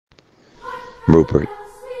Rupert,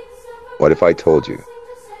 what if I told you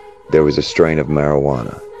there was a strain of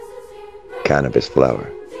marijuana, cannabis flower,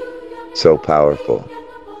 so powerful,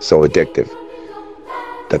 so addictive,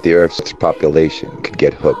 that the Earth's population could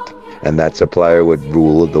get hooked, and that supplier would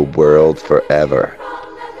rule the world forever?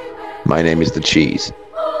 My name is The Cheese,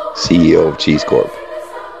 CEO of Cheese Corp,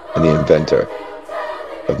 and the inventor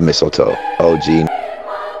of Mistletoe O.G.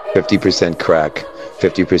 50% crack,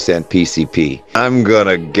 50% PCP. I'm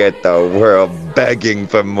gonna get the world begging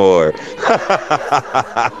for more.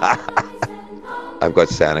 I've got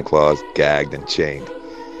Santa Claus gagged and chained.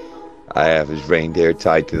 I have his reindeer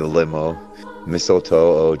tied to the limo.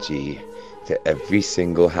 Mistletoe O.G. to every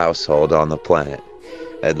single household on the planet.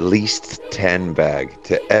 At least 10 bag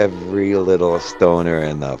to every little stoner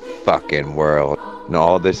in the fucking world. And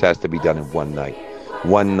all this has to be done in one night.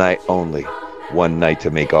 One night only. One night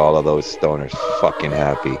to make all of those stoners fucking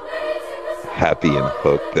happy. Happy and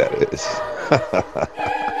hooked, that is.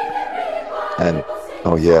 And,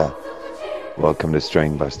 oh yeah, welcome to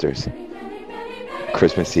Strain Busters.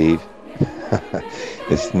 Christmas Eve.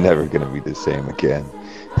 It's never gonna be the same again.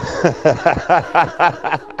 Ha ha ha ha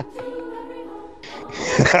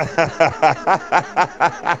ha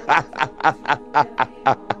ha ha ha ha ha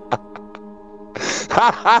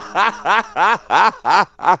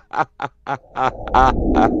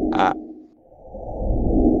ha.